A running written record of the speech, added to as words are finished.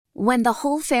When the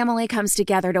whole family comes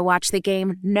together to watch the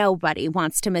game, nobody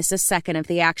wants to miss a second of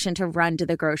the action to run to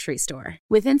the grocery store.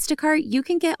 With Instacart, you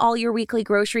can get all your weekly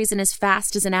groceries in as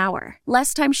fast as an hour.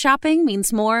 Less time shopping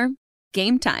means more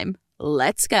game time.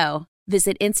 Let's go.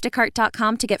 Visit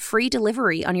instacart.com to get free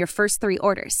delivery on your first 3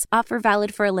 orders. Offer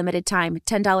valid for a limited time.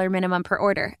 $10 minimum per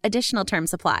order. Additional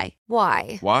terms apply.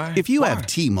 Why? If you have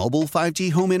T-Mobile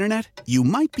 5G home internet, you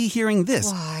might be hearing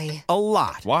this Why? a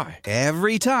lot. Why?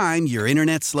 Every time your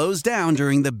internet slows down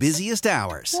during the busiest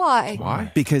hours.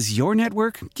 Why? Because your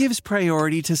network gives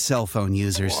priority to cell phone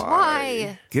users.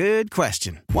 Why? Good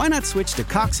question. Why not switch to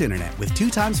Cox Internet with 2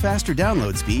 times faster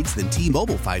download speeds than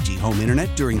T-Mobile 5G home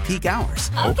internet during peak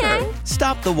hours? Okay.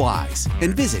 Stop the whys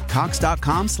and visit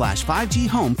cox.com/5G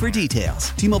home for details.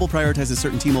 T-Mobile prioritizes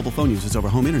certain T-Mobile phone users over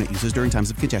home internet users during times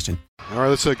of congestion. All right,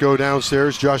 let's go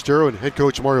downstairs. Josh Darrow and head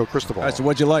coach Mario Cristobal. All right, so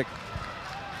what'd you like?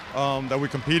 That we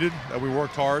competed, that we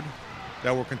worked hard,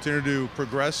 that we'll continue to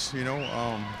progress,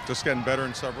 just getting better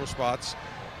in several spots.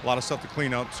 A lot of stuff to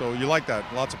clean up, so you like that.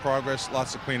 Lots of progress,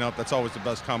 lots to clean up. That's always the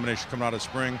best combination coming out of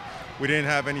spring. We didn't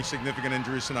have any significant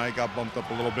injuries tonight, got bumped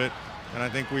up a little bit, and I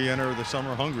think we enter the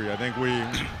summer hungry. I think we're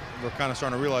kind of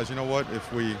starting to realize,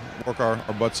 if we work our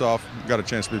butts off, we've got a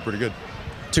chance to be pretty good.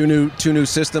 Two new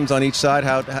systems on each side.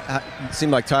 How it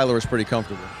seemed like Tyler was pretty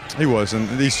comfortable. He was, and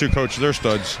these 2 coaches, they're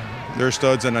studs. They're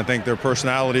studs, and I think their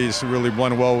personalities really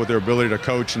blend well with their ability to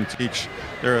coach and teach.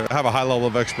 They have a high level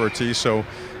of expertise, so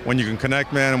when you can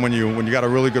connect, man, and when you got a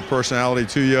really good personality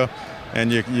to you, and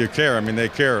you care. I mean, they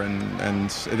care, and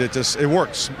it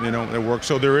works. It works.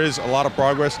 So there is a lot of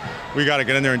progress. We got to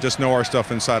get in there and just know our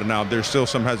stuff inside and out. There's still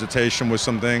some hesitation with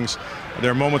some things. There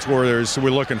are moments where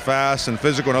we're looking fast and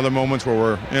physical, and other moments where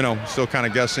we're still kind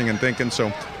of guessing and thinking.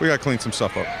 So we got to clean some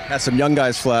stuff up. Had some young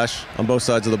guys flash on both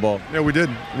sides of the ball. Yeah, we did,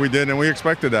 and we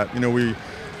expected that.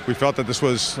 We felt that this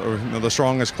was the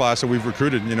strongest class that we've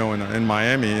recruited. In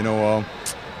Miami.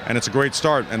 And it's a great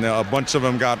start, and a bunch of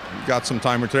them got some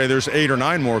time today. There's 8 or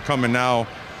 9 more coming now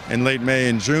in late May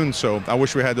and June, so I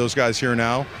wish we had those guys here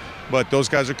now. But those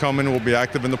guys are coming. We'll be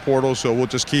active in the portal, so we'll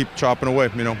just keep chopping away.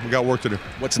 We got work to do.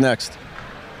 What's next?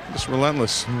 Just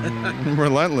relentless.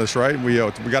 Relentless, right? We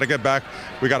got to get back.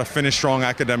 We got to finish strong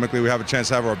academically. We have a chance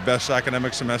to have our best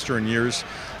academic semester in years.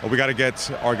 We got to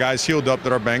get our guys healed up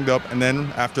that are banged up, and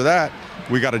then after that,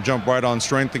 we got to jump right on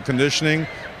strength and conditioning,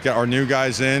 get our new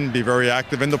guys in, be very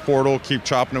active in the portal, keep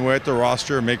chopping away at the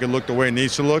roster, make it look the way it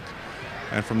needs to look,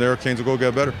 and from there, Canes will go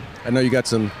get better. I know you got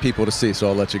some people to see, so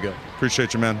I'll let you go.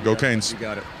 Appreciate you, man. Go Canes. You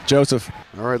got it. Joseph.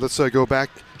 All right, let's go back.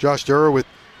 Josh Darrow with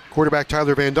quarterback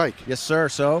Tyler VanDyke. Yes, sir.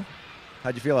 So,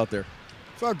 how'd you feel out there?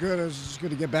 Felt good. It was just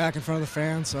good to get back in front of the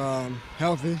fans,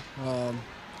 healthy.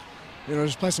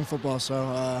 Just play some football.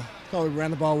 So, thought we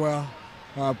ran the ball well,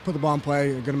 put the ball in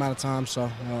play a good amount of time.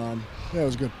 So, it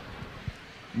was good.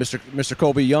 Mr.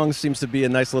 Colby Young seems to be a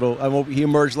nice little. He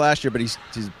emerged last year, but he's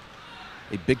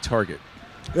a big target.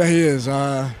 Yeah, he is.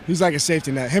 He's like a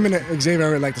safety net. Him and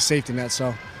Xavier are like the safety net.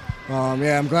 So,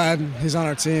 I'm glad he's on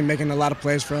our team, making a lot of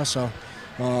plays for us. So,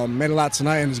 made a lot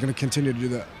tonight, and he's going to continue to do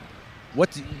that.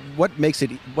 What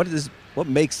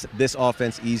makes this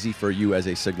offense easy for you as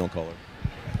a signal caller?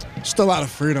 Just a lot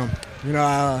of freedom.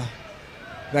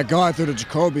 That guard through to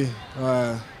Jacoby.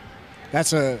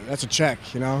 That's a check,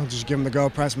 Just give him the go,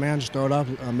 press man, just throw it up,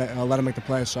 let him make the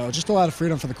play. So just a lot of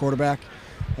freedom for the quarterback.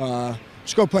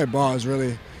 Just go play ball is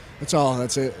really, that's all,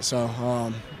 that's it.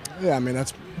 So,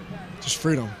 that's just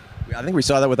freedom. I think we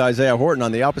saw that with Isaiah Horton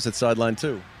on the opposite sideline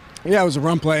too. Yeah, it was a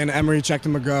run play, and Emery checked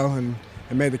him a go and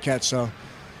made the catch. So,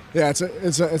 yeah,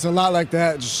 it's a lot like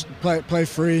that. Just play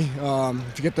free.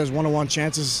 If you get those one-on-one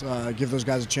chances, give those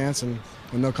guys a chance, and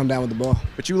they'll come down with the ball.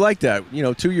 But you like that.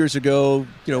 2 years ago,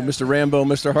 Mr. Rambo,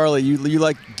 Mr. Harley, you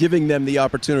like giving them the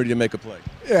opportunity to make a play.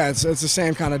 Yeah, it's the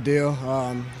same kind of deal.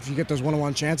 If you get those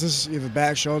one-on-one chances, either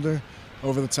back, shoulder,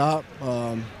 over the top,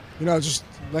 just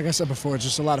like I said before, it's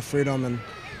just a lot of freedom, and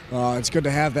it's good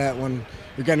to have that when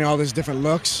you're getting all these different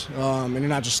looks, and you're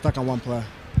not just stuck on one play.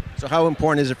 So how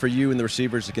important is it for you and the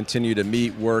receivers to continue to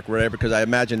meet, work, whatever? Because I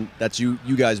imagine that's you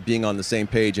guys being on the same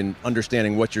page and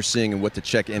understanding what you're seeing and what to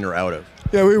check in or out of.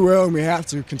 Yeah, we will, and we have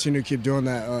to continue to keep doing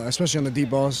that, especially on the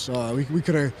deep balls. We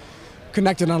could have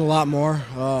connected on a lot more.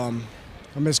 I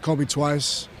missed Colby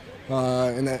twice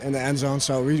in the end zone,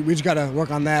 so we just got to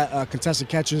work on that. Contested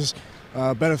catches,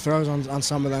 better throws on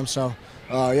some of them. So,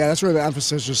 that's really the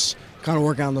emphasis, just kind of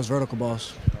working on those vertical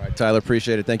balls. All right, Tyler,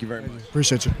 appreciate it. Thank you very much.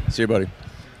 Appreciate you. See you, buddy.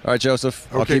 All right, Joseph,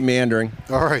 I'll Okay. keep meandering.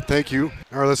 All right, thank you.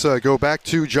 All right, let's go back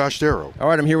to Josh Darrow. All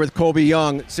right, I'm here with Colby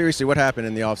Young. Seriously, what happened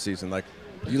in the offseason? Like,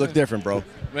 you look different, bro.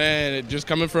 Man, just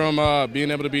coming from being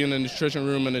able to be in the nutrition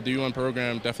room in the D1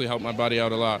 program definitely helped my body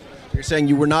out a lot. You're saying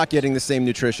you were not getting the same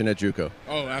nutrition at JUCO?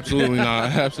 Oh, absolutely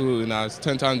not. Absolutely not. It's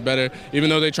 10 times better. Even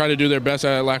though they try to do their best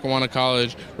at Lackawanna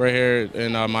College, right here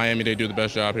in Miami, they do the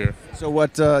best job here. So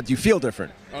what, do you feel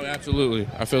different? Oh, absolutely.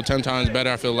 I feel 10 times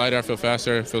better. I feel lighter. I feel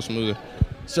faster. I feel smoother.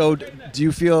 So do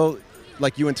you feel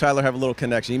like you and Tyler have a little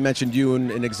connection? You mentioned you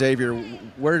and Xavier.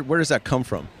 Where does that come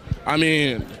from? I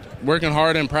mean, working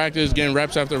hard in practice, getting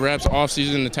reps after reps,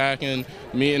 off-season attacking,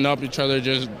 meeting up each other,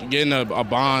 just getting a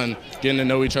bond, getting to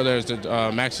know each other as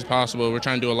max as possible. We're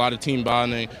trying to do a lot of team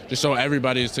bonding, just so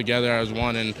everybody is together as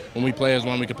one. And when we play as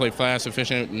one, we can play fast,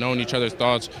 efficient, knowing each other's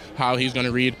thoughts, how he's going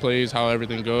to read plays, how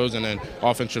everything goes, and then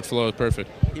offense should flow perfect.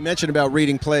 You mentioned about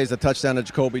reading plays. The touchdown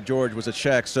to Colby George was a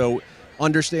check. So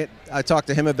I talked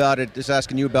to him about it, just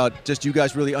asking you about just you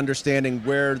guys really understanding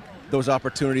where those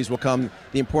opportunities will come,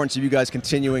 the importance of you guys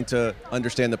continuing to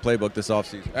understand the playbook this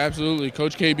offseason. Absolutely.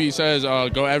 Coach KB says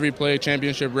go every play,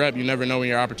 championship rep. You never know when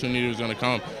your opportunity is going to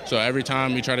come. So every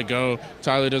time we try to go,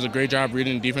 Tyler does a great job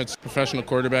reading defense, professional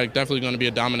quarterback, definitely going to be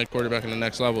a dominant quarterback in the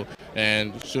next level.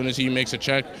 And as soon as he makes a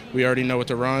check, we already know what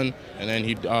to run, and then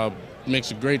he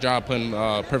makes a great job putting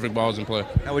perfect balls in play.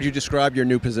 How would you describe your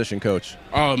new position, Coach?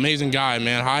 Oh, amazing guy,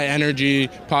 man. High energy,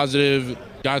 positive.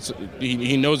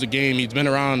 He knows the game. He's been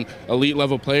around elite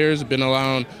level players, been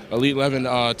around elite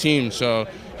level teams. So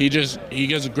he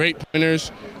gets great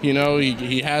pointers. You know,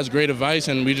 he has great advice,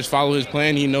 and we just follow his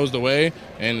plan. He knows the way,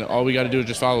 and all we got to do is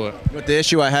just follow it. But the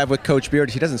issue I have with Coach Beard,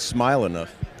 he doesn't smile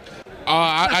enough.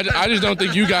 I just don't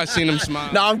think you guys seen him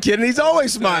smile. No, I'm kidding. He's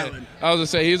always smiling. I was going to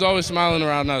say, he's always smiling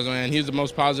around us, man. He's the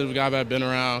most positive guy I've been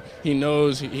around. He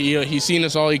knows, he's seen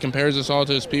us all. He compares us all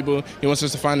to his people. He wants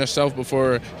us to find ourselves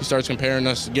before he starts comparing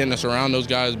us, getting us around those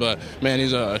guys. But, man,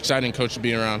 he's an exciting coach to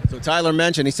be around. So Tyler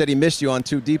mentioned, he said he missed you on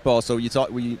 2 deep balls. So you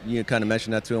kind of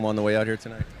mentioned that to him on the way out here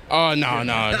tonight? Oh,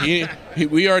 no.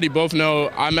 We already both know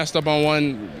I messed up on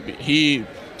one.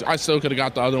 I still could have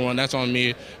got the other one. That's on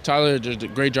me. Tyler did a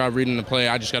great job reading the play.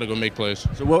 I just got to go make plays.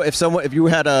 So, if you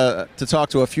had to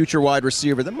talk to a future wide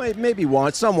receiver that maybe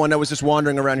want someone that was just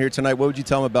wandering around here tonight, what would you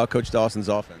tell him about Coach Dawson's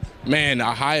offense? Man,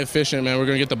 a high efficient, man. We're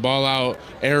going to get the ball out,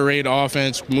 air raid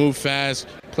offense, move fast.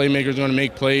 Playmakers going to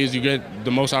make plays. You get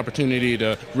the most opportunity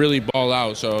to really ball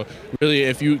out. So, really,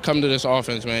 if you come to this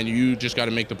offense, man, you just got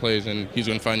to make the plays, and he's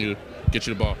going to find you. Get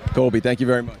you the ball. Colby, thank you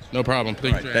very much. No problem.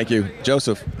 Thank you.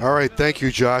 Joseph. All right, thank you,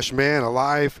 Josh. Man,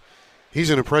 alive. He's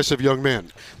an impressive young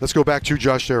man. Let's go back to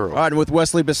Josh Darrow. All right, and with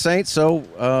Weasley Bissainthe, so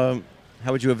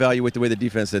how would you evaluate the way the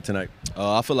defense did tonight?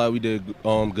 I feel like we did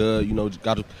good. You know,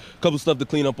 got a couple stuff to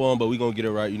clean up on, but we're going to get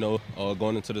it right, you know,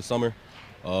 going into the summer.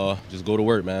 Just go to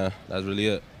work, man. That's really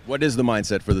it. What is the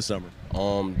mindset for the summer?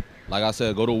 Like I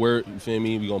said, go to work, you feel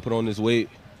me? We're going to put on this weight.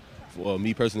 For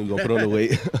me personally, we're going to put on the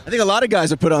weight. I think a lot of guys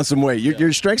have put on some weight.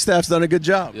 Your strength staff's done a good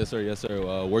job. Yes,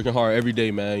 sir. Working hard every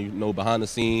day, man. You know, behind the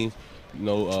scenes. You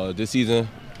know, this season,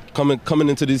 coming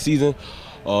into this season,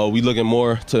 we looking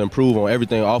more to improve on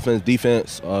everything, offense,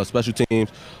 defense, special teams,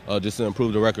 just to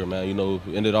improve the record, man. You know,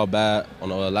 we ended off bad on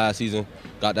last season,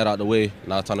 got that out the way.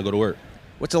 Now it's time to go to work.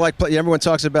 What's it like? Everyone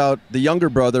talks about the younger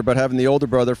brother, but having the older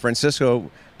brother,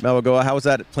 Francisco Malagoa, how was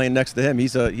that playing next to him?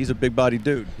 He's a big-bodied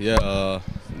dude. Yeah,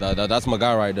 that's my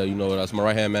guy right there. You know, that's my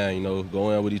right-hand man. You know, go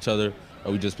in with each other,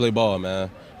 and we just play ball, man.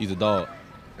 He's a dog.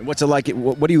 And what's it like?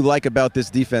 What do you like about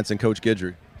this defense and Coach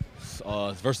Guidry?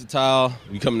 It's versatile.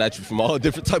 We coming at you from all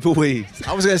different type of ways.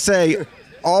 I was gonna say,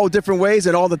 all different ways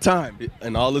and all the time.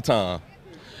 And all the time.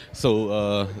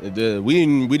 So we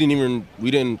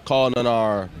didn't call none of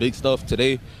our big stuff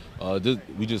today.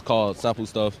 We just called sample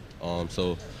stuff.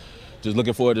 So just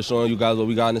looking forward to showing you guys what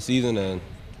we got in the season and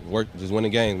just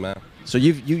winning games, man. So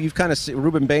you've kind of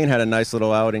Ruben Bain had a nice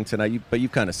little outing tonight, but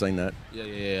you've kind of seen that.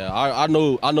 Yeah. I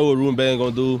know what Ruben Bain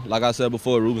gonna do. Like I said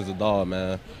before, Ruben's a dog,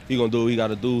 man. He gonna do what he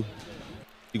gotta do.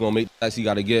 He gonna make the stats he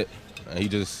gotta get, and he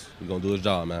gonna do his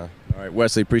job, man. All right,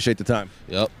 Wesley, appreciate the time.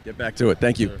 Yep. Get back to it.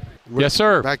 Thank you. Yes,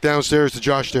 sir. Back downstairs to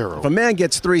Josh Darrow. If a man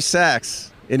gets 3 sacks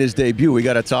in his debut, we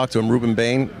got to talk to him. Ruben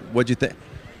Bain, what'd you think?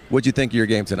 What'd you think of your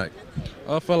game tonight?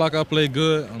 I felt like I played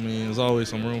good. I mean, there's always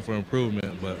some room for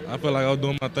improvement, but I felt like I was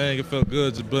doing my thing. It felt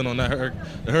good just putting on that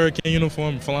the Hurricane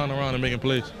uniform, flying around and making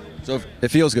plays. So it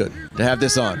feels good to have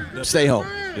this on. Stay home.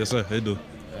 Yes, sir. They do.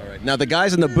 All right. Now, the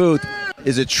guys in the booth,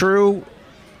 is it true?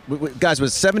 Guys,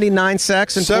 was 79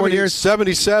 sacks in 4 years?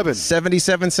 77.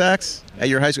 77 sacks at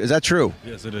your high school. Is that true?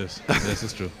 Yes, it is. Yes,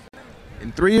 it's true.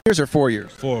 In 3 years or 4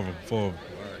 years? 4 of them. 4 of them.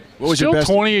 What was Still your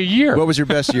best, 20 a year. What was your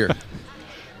best year?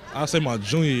 I'll say my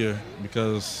junior year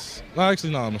because No,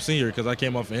 actually, no. I'm a senior because I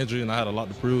came off an injury and I had a lot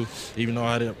to prove. Even though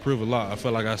I didn't prove a lot, I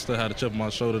felt like I still had a chip on my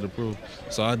shoulder to prove.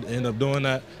 So I ended up doing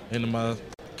that. Ended my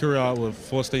career out with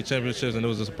 4 state championships, and it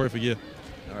was just a perfect year.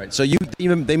 All right. So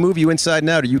they move you inside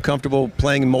now. Are you comfortable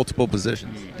playing in multiple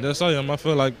positions? Yes, I am. I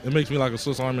feel like it makes me like a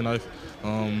Swiss Army knife.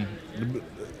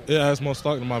 It adds more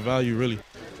stock to my value, really.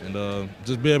 And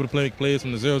just be able to make plays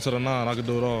from the 0 to the 9, I could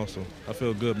do it all. So I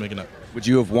feel good making that. Would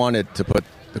you have wanted to put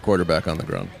the quarterback on the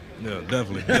ground? Yeah,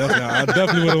 definitely. I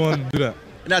definitely would have wanted to do that.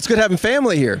 And that's good having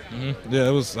family here. Mm-hmm.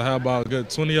 Yeah, I had about a good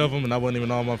 20 of them, and I wasn't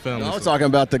even all my family. No, I was talking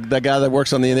about the guy that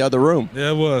works in the other room.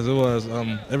 Yeah, it was.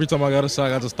 Every time I got a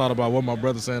sack, I just thought about what my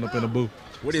brother's saying up in the booth.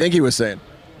 What do you think he was saying?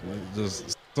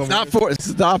 Just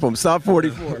stop him. Stop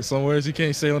 44. Some words you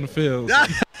can't say on the field.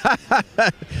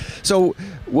 So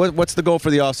what's the goal for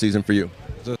the offseason for you?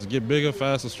 Just get bigger,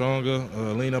 faster, stronger,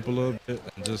 lean up a little bit,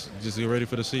 and just get ready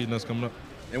for the season that's coming up.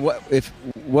 And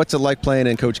what's it like playing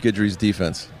in Coach Guidry's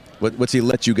defense? What's he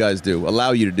let you guys do,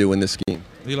 allow you to do in this scheme?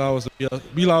 He allows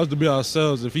us to be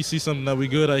ourselves. If he sees something that we're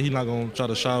good at, he's not going to try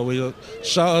to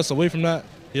shy us away from that.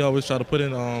 He always try to put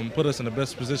us in the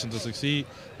best position to succeed.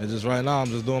 And just right now, I'm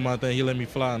just doing my thing. He let me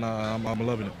fly, and I'm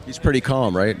loving it. He's pretty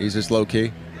calm, right? He's just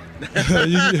low-key?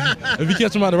 If you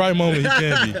catch him at the right moment, he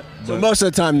can be. So most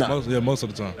of the time, not? Most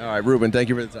of the time. All right, Ruben, thank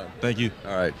you for the time. Thank you.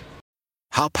 All right.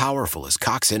 How powerful is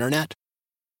Cox Internet?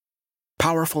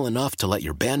 Powerful enough to let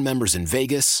your band members in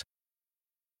Vegas,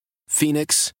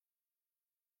 Phoenix,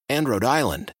 and Rhode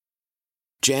Island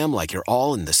jam like you're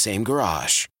all in the same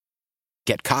garage.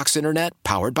 Get Cox Internet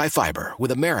powered by fiber with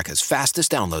America's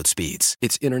fastest download speeds.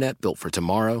 It's internet built for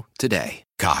tomorrow, today.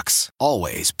 Cox,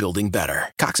 always building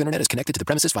better. Cox Internet is connected to the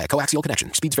premises via coaxial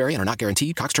connection. Speeds vary and are not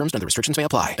guaranteed. Cox terms and other restrictions may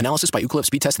apply. Analysis by Ookla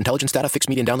Speed Test Intelligence Data. Fixed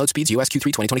median download speeds. US Q3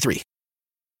 2023.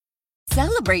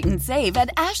 Celebrate and save at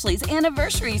Ashley's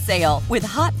Anniversary Sale. With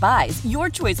Hot Buys, your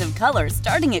choice of colors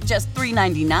starting at just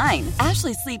 $3.99.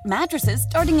 Ashley Sleep mattresses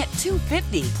starting at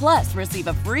 $2.50. Plus, receive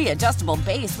a free adjustable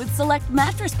base with select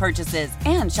mattress purchases.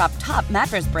 And shop top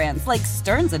mattress brands like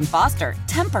Stearns & Foster,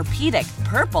 Tempur-Pedic,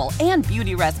 Purple, and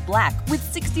Beautyrest Black with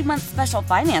 60-month special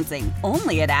financing.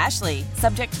 Only at Ashley.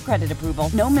 Subject to credit approval.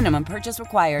 No minimum purchase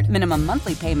required. Minimum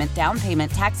monthly payment, down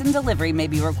payment, tax, and delivery may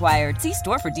be required. See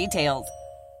store for details.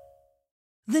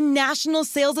 The national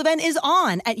sales event is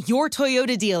on at your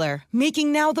Toyota dealer,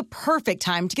 making now the perfect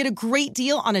time to get a great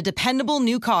deal on a dependable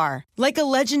new car. Like a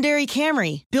legendary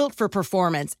Camry, built for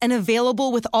performance and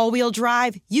available with all-wheel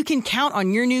drive, you can count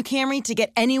on your new Camry to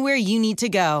get anywhere you need to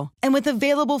go. And with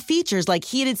available features like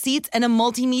heated seats and a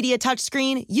multimedia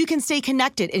touchscreen, you can stay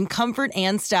connected in comfort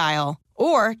and style.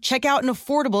 Or check out an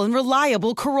affordable and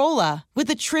reliable Corolla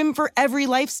with a trim for every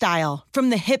lifestyle,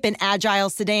 from the hip and agile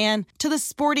sedan to the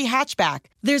sporty hatchback.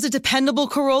 There's a dependable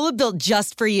Corolla built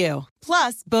just for you.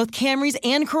 Plus, both Camrys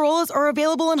and Corollas are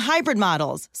available in hybrid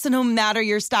models, so no matter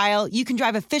your style, you can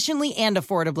drive efficiently and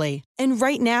affordably. And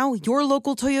right now, your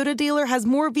local Toyota dealer has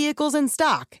more vehicles in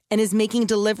stock and is making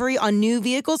delivery on new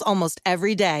vehicles almost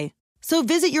every day. So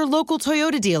visit your local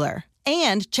Toyota dealer.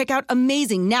 And check out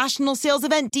amazing national sales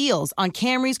event deals on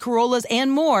Camrys, Corollas,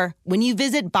 and more when you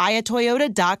visit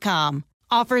buyatoyota.com.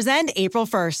 Offers end April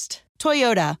 1st.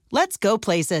 Toyota, let's go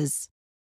places.